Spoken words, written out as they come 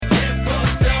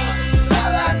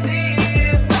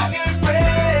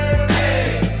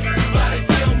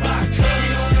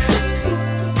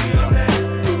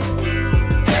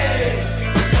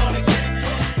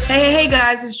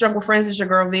guys, it's Drunk with Friends. It's your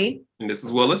girl V. And this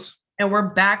is Willis. And we're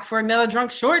back for another Drunk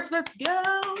Shorts. Let's go.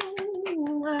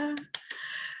 I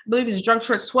believe it's Drunk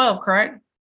Shorts 12, correct?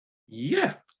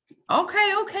 Yeah. Okay.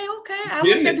 I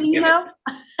looked at the email.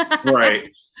 Right.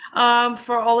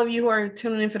 For all of you who are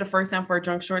tuning in for the first time for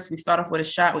Drunk Shorts, we start off with a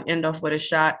shot. We end off with a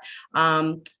shot.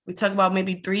 We talk about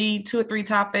maybe two or three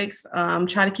topics.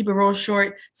 Try to keep it real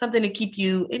short, something to keep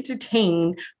you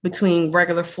entertained between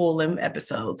regular full-length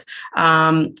episodes.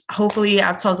 Hopefully,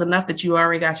 I've talked enough that you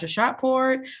already got your shot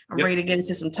poured. I'm ready to get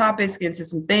into some topics, get into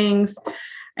some things.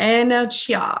 And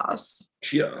cheers.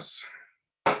 Cheers.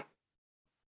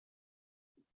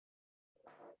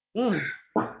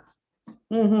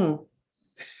 Mm-hmm.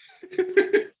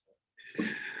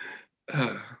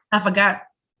 I forgot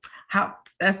how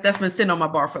that's been sitting on my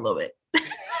bar for a little bit.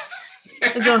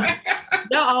 Y'all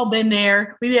all been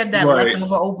there. We had that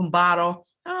leftover open bottle.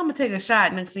 I'm gonna take a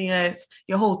shot. Next thing is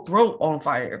your whole throat on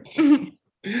fire.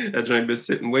 That drink been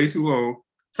sitting way too long.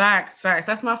 Facts.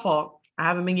 That's my fault. I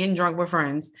haven't been getting drunk with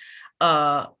friends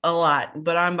a lot,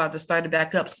 but I'm about to start it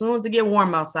back up. As soon as it get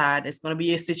warm outside, it's gonna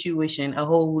be a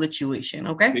whole situation.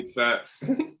 Okay. Big facts.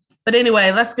 But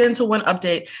anyway, let's get into one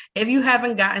update. If you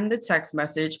haven't gotten the text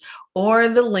message or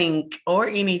the link or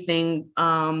anything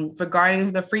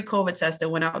regarding the free COVID test that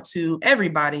went out to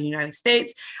everybody in the United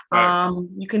States,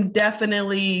 you can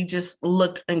definitely just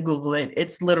look and Google it.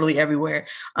 It's literally everywhere.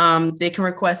 They can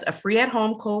request a free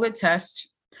at-home COVID test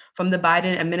from the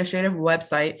Biden administrative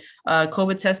website,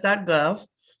 covidtest.gov.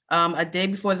 A day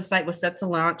before the site was set to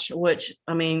launch, which,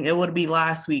 I mean, it would be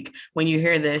last week when you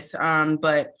hear this,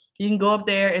 but you can go up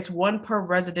there. It's one per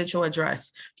residential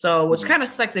address. So, which kind of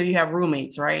sucks if you have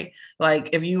roommates, right? Like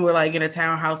if you were like in a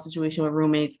townhouse situation with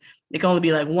roommates, it can only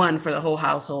be like one for the whole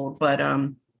household. But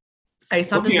hey,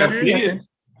 something's better than nothing.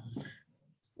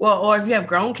 Well, or if you have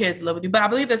grown kids to live with you, but I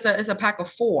believe it's a pack of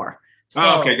 4.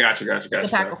 So okay, gotcha. It's a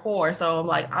pack of 4. So I'm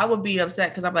like, I would be upset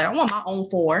because I'm like, I want my own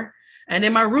 4, and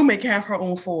then my roommate can have her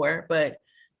own 4, but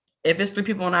if it's 3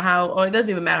 people in the house, or it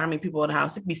doesn't even matter how many people in the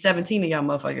house, it could be 17 of y'all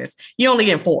motherfuckers. You only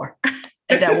get 4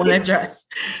 at that one address.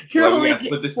 You're only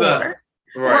getting 4.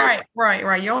 Right.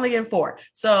 You're only getting 4.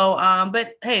 So,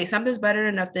 but hey, something's better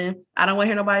than nothing. I don't want to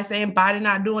hear nobody saying Biden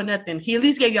not doing nothing. He at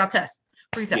least gave y'all tests,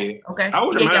 free tests. Yeah. Okay, I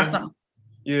ordered mine. Y'all something.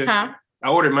 Yeah, huh? I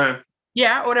ordered mine.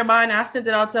 Yeah, I ordered mine. I sent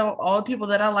it out to all the people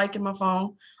that I like in my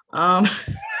phone. So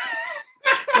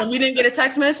we didn't get a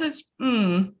text message.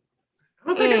 I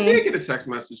don't think I did get a text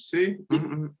message. See, First,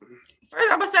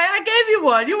 I'm gonna say I gave you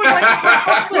one. You was like,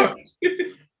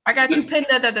 I got you pinned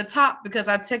at the top because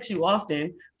I text you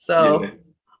often. So,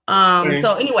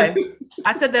 So anyway,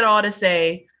 I said that all to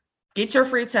say, get your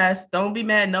free test. Don't be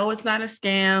mad. No, it's not a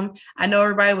scam. I know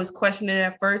everybody was questioning it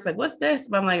at first, like, what's this?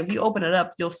 But I'm like, if you open it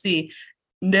up, you'll see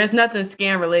there's nothing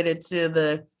scam related to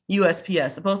the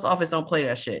USPS. The post office don't play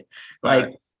that shit.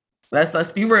 Like.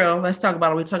 Let's be real. Let's talk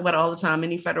about it. We talk about it all the time.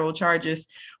 Any federal charges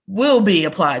will be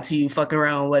applied to you fucking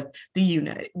around with the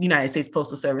United States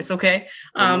Postal Service. Okay.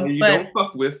 You but don't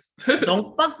fuck with.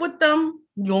 Don't fuck with them.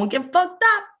 You won't get fucked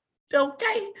up.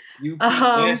 Okay. You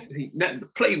nothing to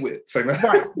play with.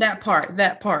 Right. That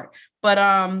part.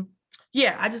 But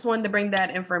yeah, I just wanted to bring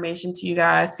that information to you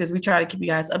guys because we try to keep you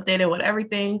guys updated with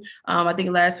everything. I think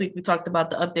last week we talked about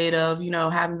the update of,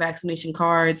 having vaccination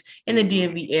cards in the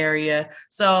DMV area.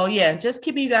 So yeah, just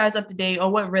keeping you guys up to date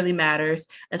on what really matters,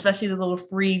 especially the little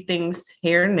free things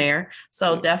here and there.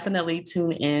 So definitely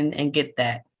tune in and get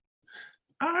that.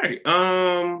 All right.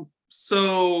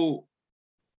 So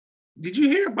did you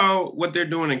hear about what they're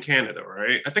doing in Canada,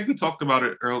 right? I think we talked about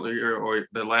it earlier or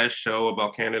the last show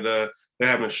about Canada. They're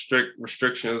having strict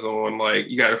restrictions on, like,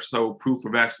 you got to show proof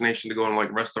of vaccination to go in,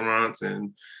 like, restaurants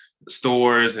and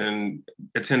stores and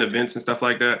attend events and stuff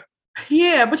like that.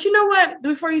 Yeah, but you know what?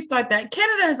 Before you start that,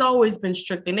 Canada has always been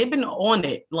strict and they've been on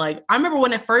it. Like, I remember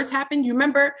when it first happened, you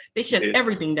remember they shut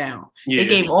everything down. Yeah. They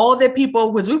gave all their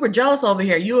people, because we were jealous over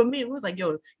here, you and me. It was like,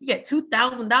 yo, you get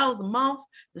 $2,000 a month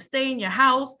to stay in your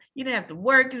house. You didn't have to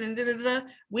work and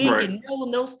we ain't getting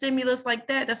no stimulus like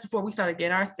that. That's before we started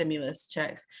getting our stimulus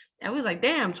checks. And we was like,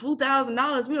 damn,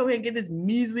 $2,000. We over here get this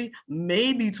measly,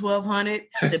 maybe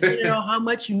 $1,200, depending on how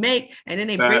much you make. And then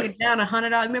they bring it down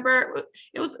 $100. Remember,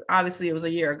 it was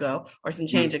a year ago or some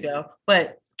change ago.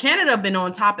 But Canada been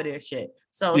on top of their shit.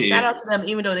 So shout out to them,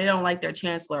 even though they don't like their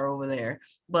chancellor over there.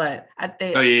 But I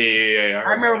think I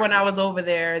remember when I was over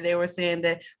there, they were saying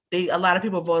that a lot of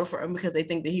people voted for him because they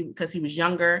think that he was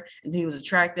younger and he was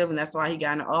attractive, and that's why he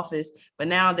got in office. But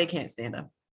now they can't stand him.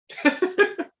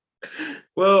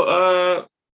 Well,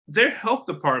 their health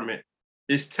department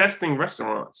is testing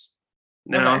restaurants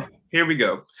Now, here we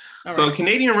go. So a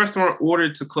Canadian restaurant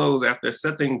ordered to close after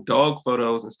accepting dog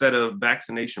photos instead of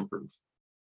vaccination proof.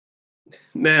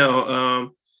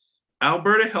 Now,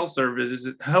 Alberta Health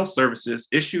Services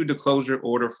issued the closure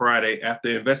order Friday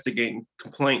after investigating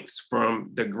complaints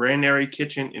from the Granary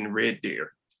Kitchen in Red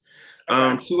Deer.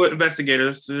 Two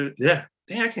investigators, I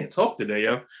can't talk today,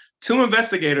 yo. Two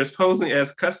investigators posing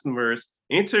as customers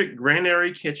entered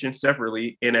Granary Kitchen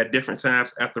separately and at different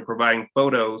times after providing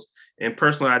photos and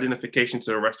personal identification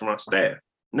to the restaurant staff.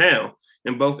 Now,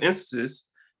 in both instances,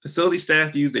 facility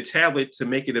staff used a tablet to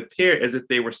make it appear as if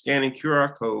they were scanning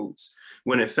QR codes,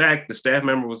 when in fact, the staff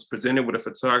member was presented with a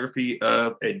photography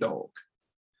of a dog.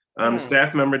 The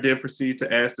staff member then proceeded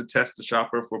to ask to test the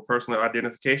shopper for personal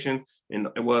identification, and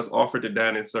it was offered to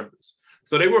dine-in service.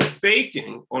 So they were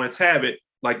faking on a tablet,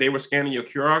 like they were scanning your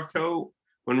QR code,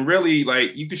 when really,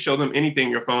 like, you could show them anything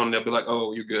in your phone, and they'll be like,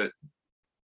 oh, you're good.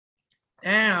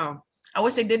 Damn. I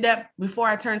wish they did that before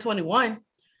I turned 21.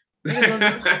 But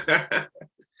I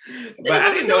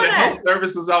didn't know the health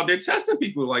service was out there testing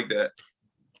people like that.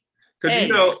 Because,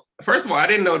 first of all, I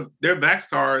didn't know their Vax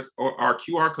cards are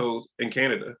QR codes in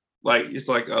Canada. Like, it's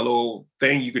like a little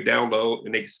thing you could download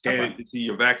and they scan it to see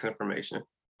your Vax information.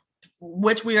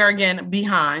 Which we are, again,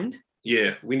 behind.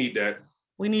 Yeah, we need that.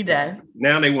 We need that.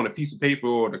 Now they want a piece of paper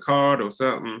or the card or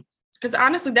something. Because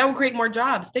honestly, that would create more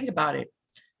jobs. Think about it.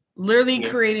 Literally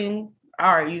creating,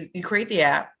 all right, you create the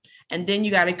app, and then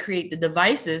you got to create the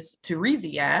devices to read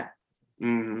the app.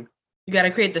 Mm-hmm. You got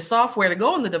to create the software to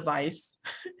go on the device.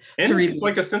 And it's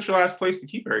like a centralized place to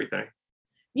keep everything.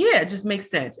 Yeah, it just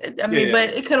makes sense. I mean,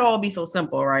 but it could all be so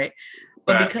simple, right?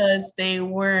 But because they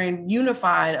weren't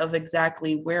unified of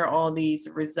exactly where all these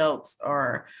results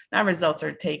are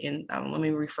taken. Let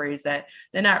me rephrase that.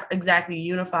 They're not exactly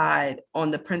unified on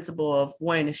the principle of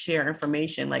wanting to share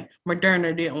information. Like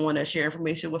Moderna didn't want to share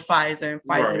information with Pfizer, and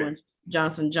Pfizer went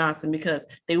Johnson & Johnson because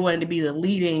they wanted to be the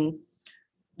leading,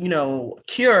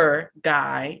 cure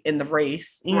guy in the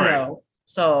race, you know.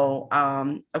 So,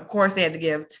 of course, they had to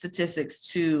give statistics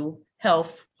to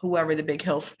health, whoever the big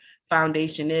health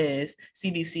foundation is,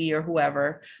 CDC or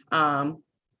whoever.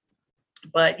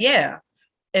 But yeah,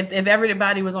 if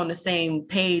everybody was on the same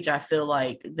page, I feel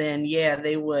like then,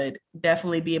 they would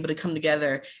definitely be able to come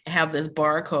together and have this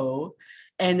barcode.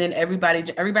 And then everybody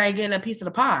getting a piece of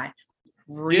the pie.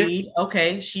 Read,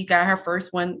 okay, she got her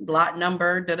first one, lot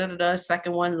number,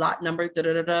 second one, lot number,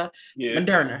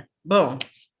 Moderna, boom.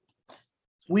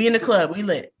 We in the club, we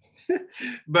lit.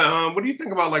 But what do you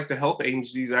think about like the health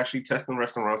agencies actually testing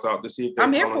restaurants out to see if they're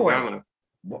I'm here for it.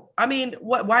 I mean,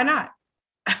 why not?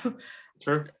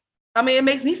 Sure. I mean, it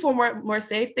makes me feel more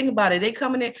safe. Think about it. They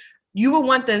coming in. You would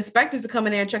want the inspectors to come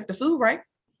in there and check the food, right?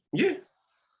 Yeah.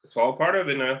 It's all part of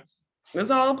it now.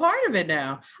 It's all a part of it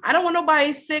now. I don't want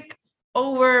nobody sick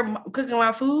over cooking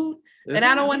my food. And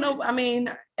I don't want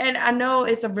and I know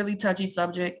it's a really touchy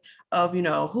subject of,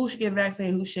 who should get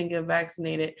vaccinated, who shouldn't get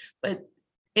vaccinated. But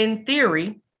in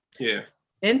theory,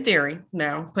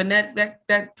 now putting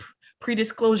that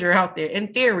pre-disclosure out there,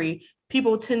 in theory,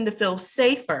 people tend to feel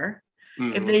safer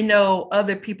if they know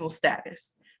other people's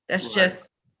status. That's just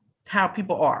how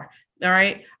people are. All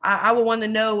right. I would want to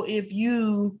know if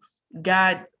you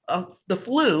got the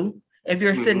flu if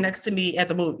you're sitting next to me at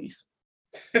the movies.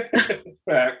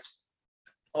 Facts.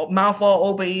 Mouth all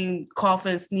open,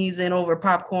 coughing, sneezing over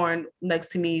popcorn next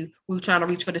to me. We're trying to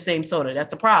reach for the same soda.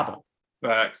 That's a problem.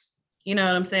 Facts. You know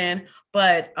what I'm saying?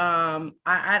 But I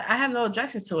have no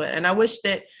objections to it. And I wish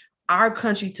that our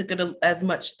country took it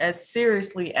as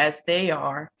seriously as they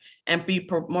are and be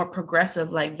more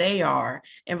progressive like they are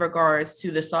in regards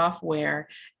to the software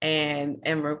and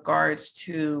in regards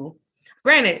to,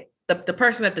 granted, the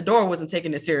person at the door wasn't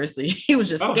taking it seriously. He was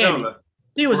just scanning. No.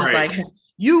 He was just like,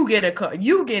 you get a car,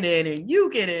 you get in, and you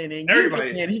get in, and everybody.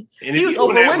 You get in. And he was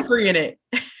Oprah Winfrey in it.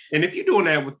 And if you're doing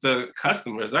that with the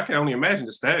customers, I can only imagine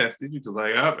the staff. Did you just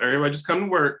like, everybody just come to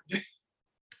work?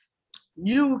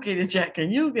 You get a check,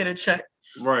 and you get a check.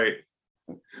 Right.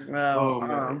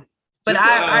 Well, but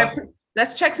I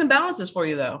that's checks and balances for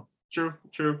you, though. True.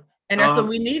 And that's what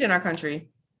we need in our country.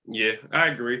 Yeah, I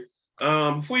agree.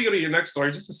 Before you go to your next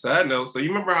story, just a side note. So you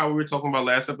remember how we were talking about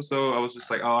last episode? I was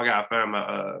just like, I gotta find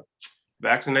my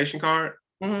vaccination card.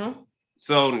 Mm-hmm.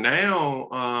 So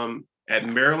now at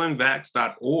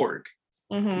marylandvax.org,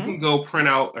 you can go print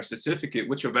out a certificate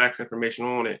with your vax information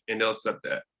on it, and they'll accept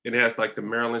that. It has like the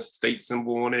Maryland state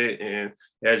symbol on it, and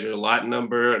it has your lot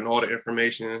number and all the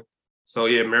information. So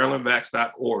yeah,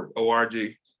 marylandvax.org,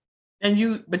 O-R-G.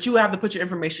 But you have to put your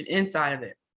information inside of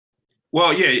it.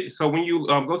 Well, yeah. So when you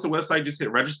go to the website, just hit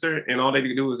register, and all they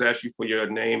do is ask you for your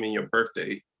name and your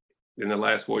birthday. Then the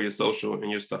last 4 of your social and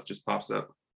your stuff just pops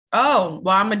up. Oh,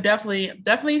 well, I'm gonna definitely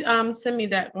send me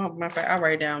that. Oh, matter of fact, I'll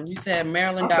write it down. You said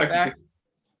Maryland.vax.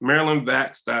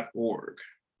 MarylandVax.org.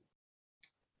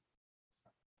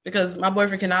 Because my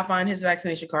boyfriend cannot find his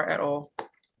vaccination card at all.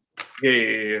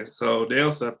 Yeah. So they'll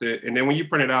accept it. And then when you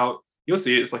print it out, you'll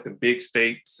see it's like a big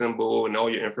state symbol and all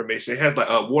your information. It has like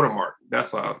a watermark.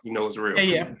 That's how you know it's real.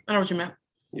 Yeah. I know what you meant.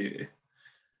 Yeah.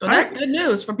 So that's good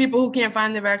news for people who can't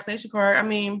find their vaccination card. I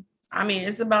mean,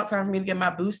 it's about time for me to get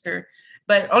my booster.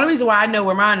 But the only reason why I know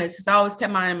where mine is because I always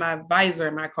kept mine in my visor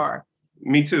in my car.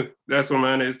 Me too. That's where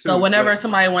mine is too. So whenever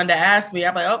somebody wanted to ask me,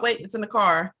 I'm like, oh, wait, it's in the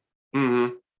car.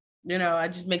 Mm-hmm. You know,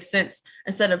 it just makes sense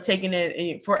instead of taking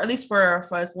it for, at least for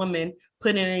us women,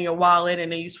 putting it in your wallet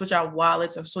and then you switch out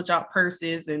wallets or switch out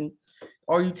purses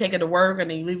or you take it to work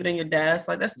and then you leave it in your desk.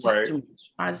 Like that's just too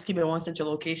much. I just keep it in one central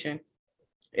location.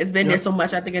 It's been there so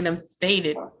much, I think it done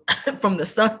faded from the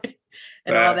sun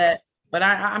and all that. But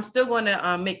I'm still going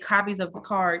to make copies of the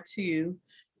card too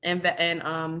and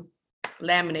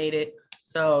laminate it.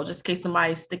 So just in case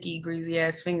somebody's sticky, greasy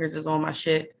ass fingers is on my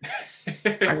shit,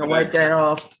 I can wipe that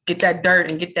off, get that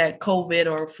dirt and get that COVID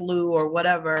or flu or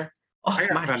whatever off I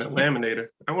my got a laminator.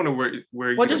 I wonder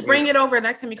where well, just bring it over.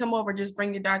 Next time you come over, just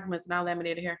bring your documents and I'll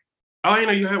laminate it here. Oh, I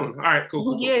know you have one. All right,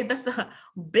 cool. Yeah, that's the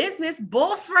business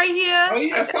boss right here. Oh,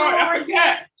 yeah, sorry, I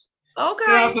forgot.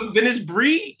 Okay. The vintage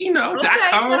breed,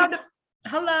 Okay,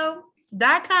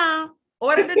 hello.com.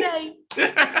 Order today.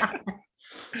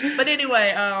 But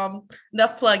anyway,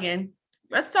 enough plugging.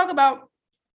 Let's talk about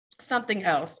something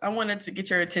else. I wanted to get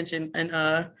your attention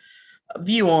and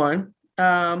view on.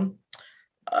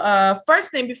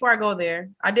 First thing before I go there,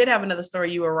 I did have another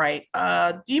story. You were right.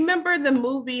 Do you remember the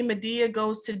movie Madea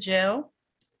Goes to Jail?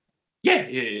 Yeah.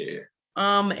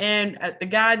 And the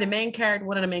guy,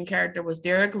 one of the main character was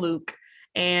Derek Luke.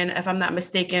 And if I'm not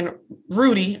mistaken,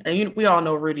 Rudy, and we all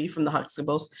know Rudy from the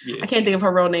Huxtables. Yeah. I can't think of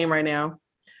her real name right now.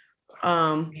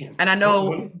 And I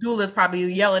know Dula's probably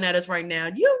yelling at us right now.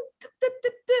 You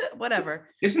whatever.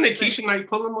 Isn't it Keisha Knight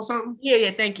Pullum or something?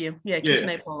 Yeah, thank you. Yeah, Keisha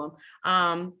Knight Pullum.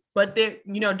 But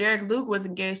Derek Luke was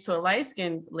engaged to a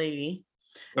light-skinned lady,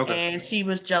 and she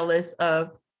was jealous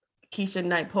of Keisha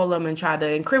Knight Pullum and tried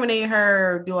to incriminate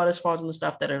her, do all this fraudulent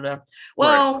stuff.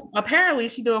 Well, apparently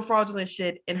she's doing fraudulent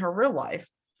shit in her real life.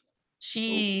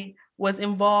 She was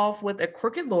involved with a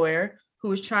crooked lawyer who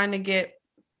was trying to get.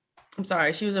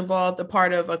 She was involved a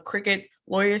part of a crooked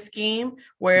lawyer scheme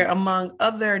where, among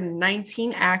other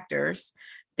 19 actors,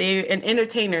 and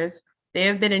entertainers, they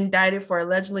have been indicted for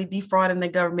allegedly defrauding the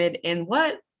government in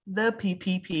the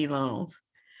PPP loans.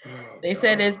 They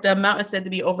said the amount is said to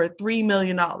be over $3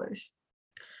 million.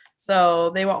 So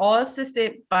they were all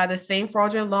assisted by the same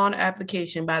fraudulent loan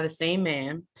application by the same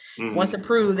man. Mm-hmm. Once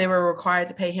approved, they were required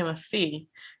to pay him a fee.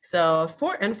 So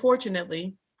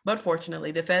fortunately,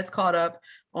 the feds caught up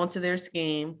onto their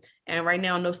scheme. And right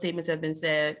now, no statements have been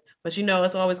said. But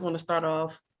it's always going to start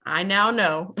off, I now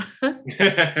know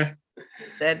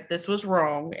that this was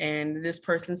wrong. And this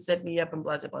person set me up and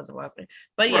blah, blah, blah, blah.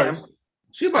 But yeah. Right.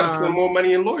 She's about to spend more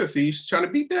money in lawyer fees. She's trying to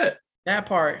beat that. That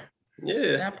part.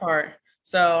 Yeah. That part.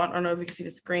 So I don't know if you can see the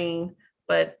screen,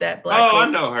 but that black. Oh, lady,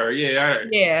 I know her.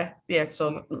 Yeah. Yeah.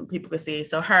 So people can see.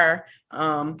 So her,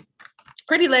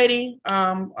 pretty lady.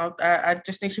 I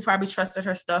just think she probably trusted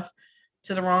her stuff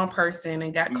to the wrong person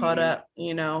and got caught up,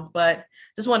 but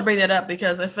just want to bring that up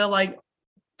because I feel like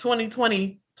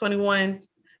 2021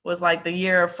 was like the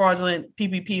year of fraudulent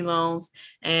PPP loans.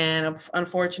 And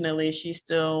unfortunately,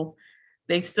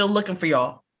 they still looking for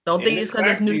y'all. Don't think it's because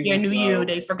it's New Year, New You.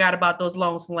 They forgot about those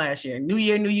loans from last year. New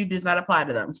Year, New You does not apply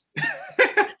to them.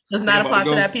 Does not apply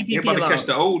to that PPP loan. Catch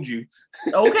the old you.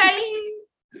 Okay.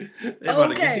 They about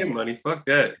to get their money. Fuck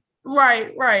that.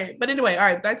 Right. But anyway, all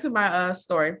right, back to my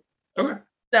story. Okay.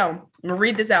 So I'm gonna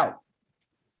read this out.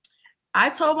 I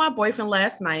told my boyfriend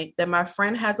last night that my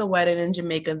friend has a wedding in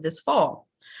Jamaica this fall.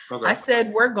 Okay. I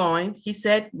said, we're going. He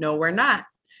said, no, we're not.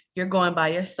 You're going by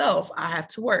yourself. I have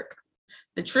to work.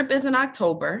 The trip is in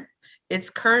October. It's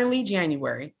currently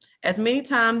January. As many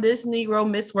times this Negro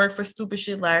missed work for stupid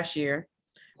shit last year,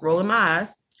 rolling my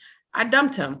eyes, I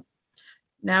dumped him.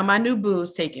 Now my new boo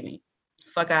is taking me.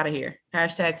 Fuck out of here.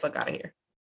 Hashtag fuck out of here.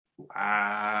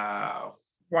 Wow.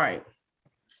 Right.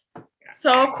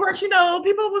 So of course, people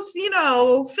was,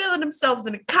 feeling themselves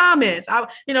in the comments.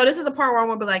 This is a part where I'm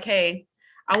gonna be like, hey,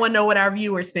 I want to know what our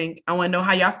viewers think. I want to know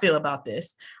how y'all feel about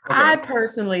this. Okay. I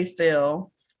personally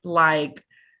feel like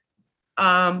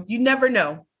you never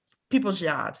know people's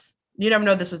jobs. You never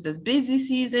know this was this busy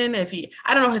season. I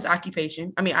don't know his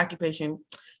occupation.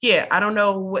 Yeah, I don't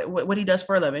know what he does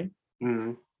for a living.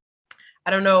 Mm-hmm.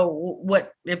 I don't know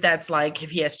what if that's like if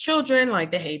he has children,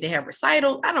 like they have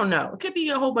recital. I don't know. It could be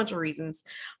a whole bunch of reasons,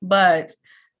 but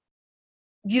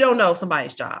you don't know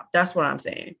somebody's job. That's what I'm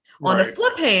saying. Right. On the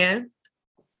flip hand,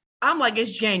 I'm like,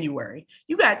 it's January.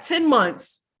 You got 10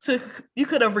 months you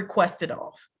could have requested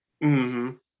off.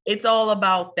 Mm-hmm. It's all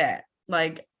about that.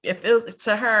 Like, if it was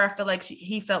to her, I feel like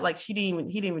he felt like he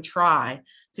didn't even try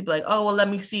to be like, oh, well, let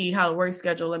me see how the work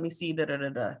schedule. Let me see,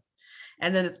 da-da-da-da.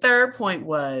 And then the third point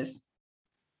was,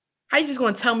 how you just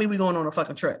going to tell me we're going on a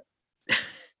fucking trip?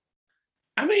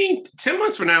 I mean, 10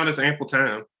 months from now, that's ample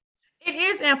time. It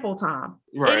is ample time.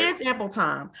 Right. It is ample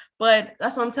time. But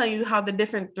that's what I'm telling you, how the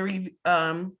different three,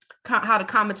 how the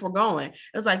comments were going.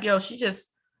 It was like, yo,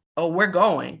 we're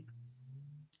going.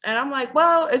 And I'm like,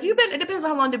 well, it depends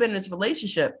on how long you've been in this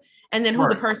relationship and then who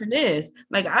the person is.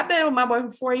 Like, I've been with my boy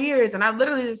for 4 years and I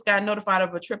literally just got notified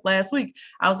of a trip last week.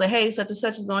 I was like, hey, such and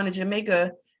such is going to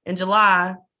Jamaica in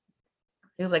July.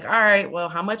 He was like, all right, well,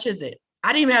 how much is it?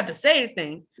 I didn't even have to say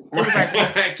anything. It was like,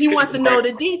 well, he wants to know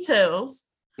the details.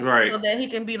 Right. So that he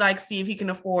can be like, see if he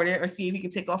can afford it or see if he can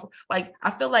take off. Like,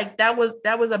 I feel like that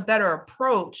was a better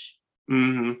approach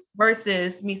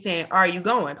versus me saying, are you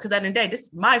going? Because at the end of the day, this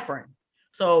is my friend.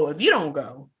 So if you don't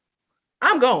go,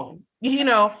 I'm going,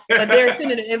 but they're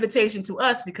sending an invitation to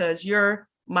us because you're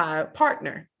my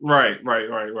partner. Right.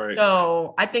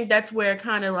 So I think that's where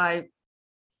kind of like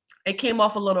it came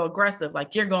off a little aggressive.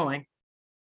 Like, you're going.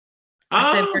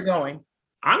 I said, you're going.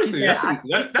 Honestly,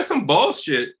 that's some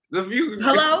bullshit.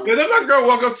 Hello? If my girl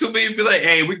walk up to me and be like,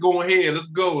 hey, we going here, let's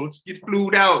go, let's get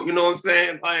flued out, you know what I'm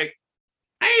saying? Like,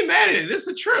 I ain't mad at it. It's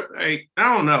a trip. Like,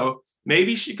 I don't know.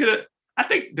 Maybe she could have. I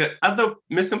think the other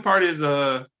missing part is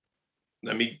let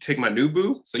me take my new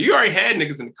boo. So you already had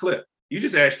niggas in the clip. You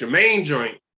just asked your main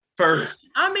joint first.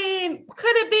 I mean,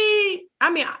 could it be? I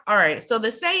mean, all right. So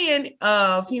the saying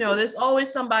of, there's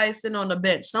always somebody sitting on the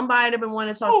bench. Somebody that been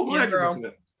wanting to talk to your girl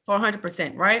for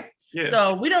 100%, right? Yeah.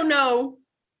 So we don't know.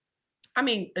 I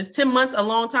mean, is 10 months a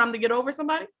long time to get over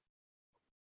somebody?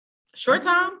 Short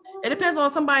time? It depends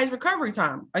on somebody's recovery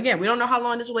time. Again, we don't know how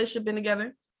long this relationship been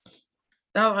together.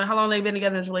 How long they've been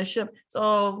together in this relationship.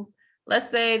 So let's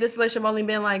say this relationship only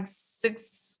been like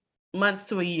 6 months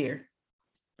to a year.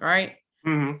 Right?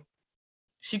 Mm-hmm.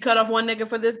 She cut off one nigga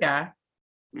for this guy.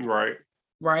 Right.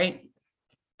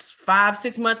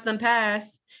 5-6 months done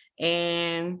passed.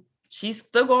 And she's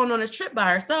still going on a trip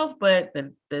by herself, but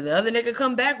the other nigga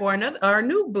come back or a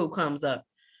new boo comes up.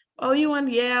 Oh, you want?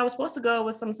 Yeah, I was supposed to go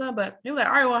with some son, but you're like,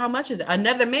 all right, well, how much is it?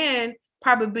 Another man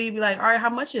probably be like, all right, how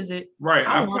much is it? Right.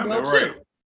 I want to go too.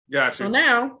 Gotcha. So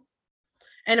now,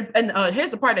 and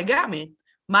here's the part that got me.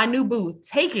 My new boo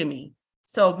taking me.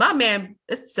 So my man,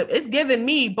 it's giving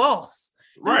me boss.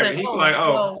 Right. He's like,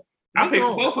 well, I'll pay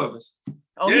for both of us.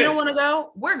 Oh, yeah. He don't want to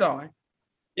go? We're going.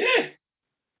 Yeah.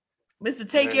 Mr.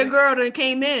 Take Your Girl that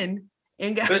came in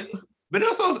and got. But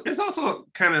it's also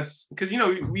kind of because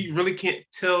we really can't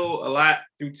tell a lot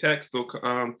through text or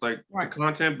the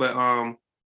content, but it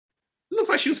looks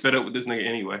like she was fed up with this nigga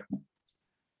anyway.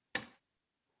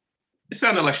 It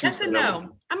sounded like she was fed up.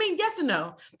 I mean, yes and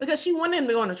no, because she wanted him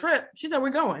to go on a trip. She said, we're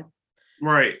going.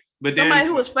 Right. But somebody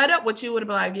who was fed up with you would have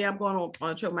been like, yeah, I'm going on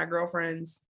a trip with my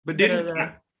girlfriends. But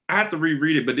I have to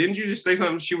reread it. But didn't you just say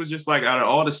something? She was just like, out of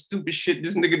all the stupid shit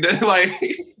this nigga did, like,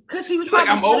 because she was like,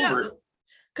 I'm over it.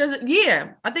 Because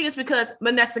I think it's because,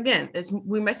 but that's again,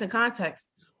 we're missing context.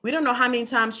 We don't know how many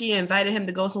times she invited him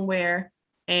to go somewhere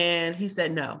and he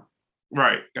said no.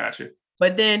 Right, gotcha.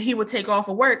 But then he would take off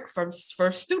of work for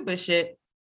stupid shit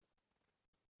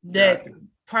that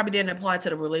probably didn't apply to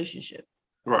the relationship.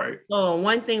 Right. So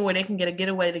one thing where they can get a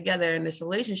getaway together in this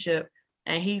relationship,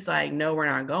 and he's like, no, we're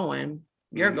not going.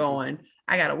 You're going.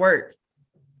 I gotta work.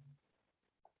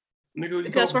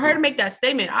 Because for her to make that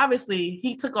statement, obviously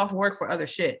he took off work for other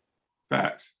shit.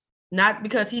 Facts. Not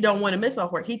because he don't want to miss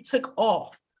off work. He took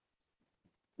off.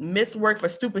 Missed work for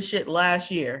stupid shit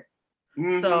last year.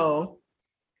 Mm-hmm. So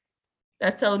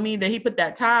that's telling me that he put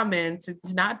that time in to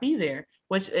not be there.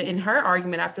 Which in her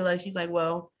argument, I feel like she's like,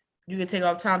 well, you can take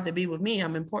off time to be with me.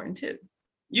 I'm important too.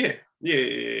 Yeah,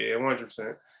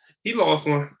 100%. He lost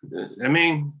one. I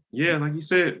mean, yeah, like you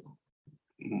said,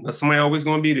 somebody always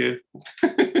gonna be there.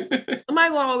 Somebody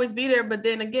gonna always be there, but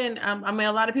then again, I mean,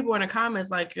 a lot of people in the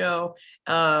comments like, yo,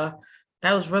 that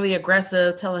was really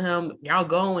aggressive, telling him y'all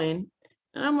going,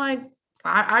 and I'm like,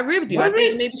 I agree with you. I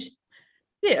think maybe,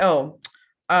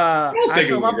 I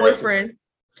told my boyfriend,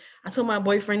 I told my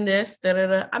boyfriend this. Da, da,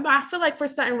 da. I feel like for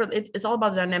certain, it's all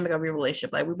about the dynamic of your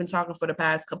relationship. Like we've been talking for the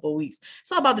past couple of weeks.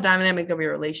 It's all about the dynamic of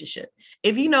your relationship.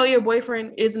 If you know your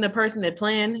boyfriend isn't a person that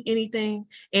plan anything,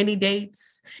 any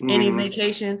dates, any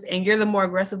vacations, and you're the more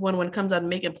aggressive one when it comes out to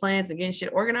making plans and getting shit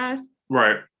organized,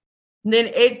 right? Then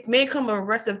it may come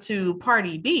aggressive to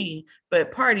party B,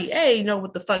 but party A, you know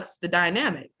what the fuck's the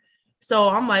dynamic. So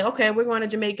I'm like, okay, we're going to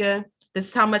Jamaica. This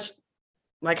is how much,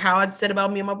 like how I said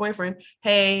about me and my boyfriend.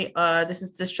 Hey,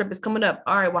 this trip is coming up.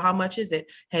 All right, well, how much is it?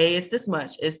 Hey, it's this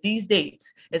much. It's these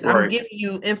dates. I'm giving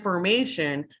you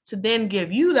information to then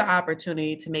give you the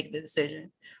opportunity to make the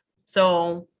decision.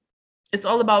 So it's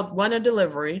all about one, a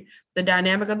delivery, the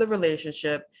dynamic of the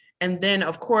relationship, and then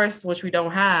of course, which we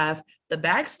don't have, the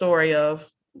backstory of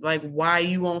like why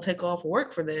you won't take off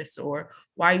work for this, or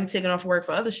why you taking off work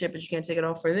for other shit, but you can't take it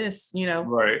off for this, you know?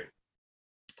 Right.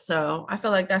 So I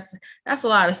feel like that's a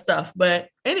lot of stuff. But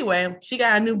anyway, she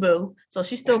got a new boo, so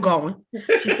she's still going.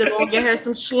 She's still gonna get her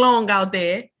some schlong out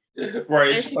there.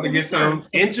 Right. She's gonna get some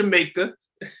in Jamaica.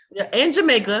 Yeah, in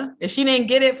Jamaica. If she didn't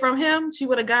get it from him, she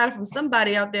would have got it from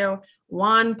somebody out there.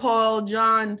 Juan, Paul,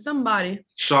 John, somebody.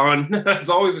 Sean. It's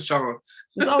always a Sean.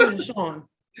 It's always a Sean.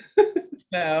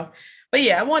 So, but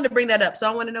yeah, I wanted to bring that up. So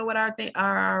I want to know what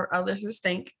our listeners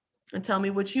think, and tell me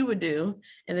what you would do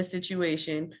in this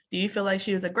situation. Do you feel like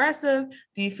she was aggressive?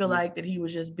 Do you feel like that he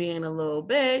was just being a little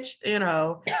bitch? You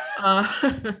know,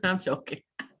 I'm joking.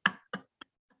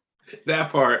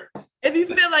 That part. If you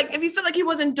feel like he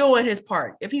wasn't doing his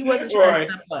part, if he wasn't trying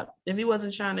to step up, if he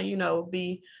wasn't trying to, you know,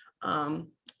 be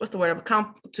what's the word,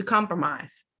 to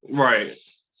compromise, right?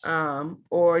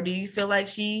 Or do you feel like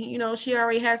she, you know, she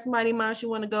already had somebody in mind, she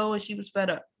want to go and she was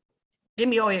fed up? Give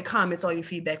me all your comments, all your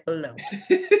feedback below.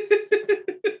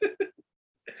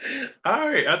 All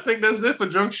right, I think that's it for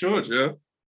Drunk Shorts, yeah.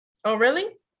 Oh, really?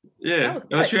 Yeah.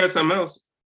 Unless you had something else.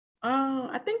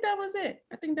 I think that was it.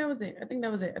 I think that was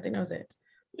it.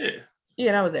 Yeah.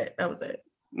 Yeah, that was it.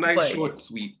 Nice, short,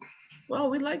 sweet. Well,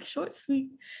 we like short, sweet.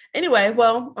 Anyway,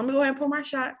 well, I'm gonna go ahead and pour my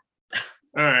shot.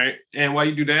 All right. And while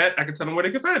you do that, I can tell them where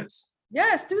they can find us.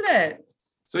 Yes, do that.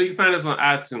 So you can find us on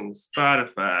iTunes,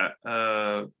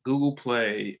 Spotify, Google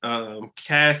Play,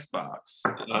 Castbox.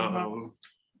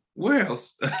 Where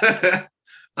else?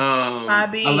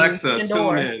 Alexa,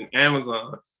 TuneIn,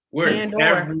 Amazon. We're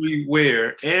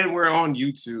everywhere. And we're on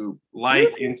YouTube.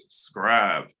 Like and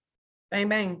subscribe. Bang,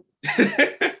 bang.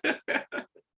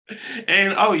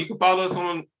 And you can follow us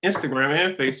on Instagram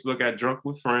and Facebook at Drunk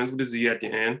with Friends with a Z at the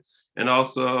end. And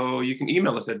also you can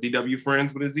email us at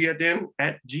dwfriends with a Z at the end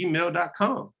at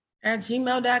gmail.com. At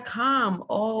gmail.com.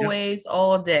 Always,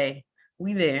 all day.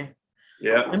 We there.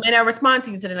 Yeah. We may not respond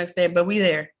to you to the next day, but we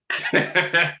there.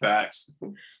 Facts.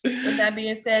 With that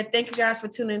being said, thank you guys for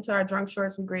tuning into our Drunk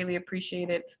Shorts. We greatly appreciate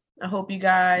it. I hope you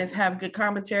guys have good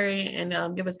commentary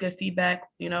and give us good feedback.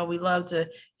 You know, we love to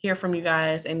hear from you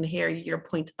guys and hear your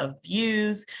point of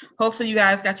views. Hopefully you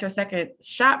guys got your second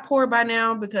shot poured by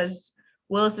now, because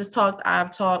Willis has talked, I've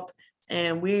talked,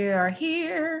 and we are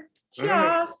here.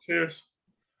 Cheers. Cheers.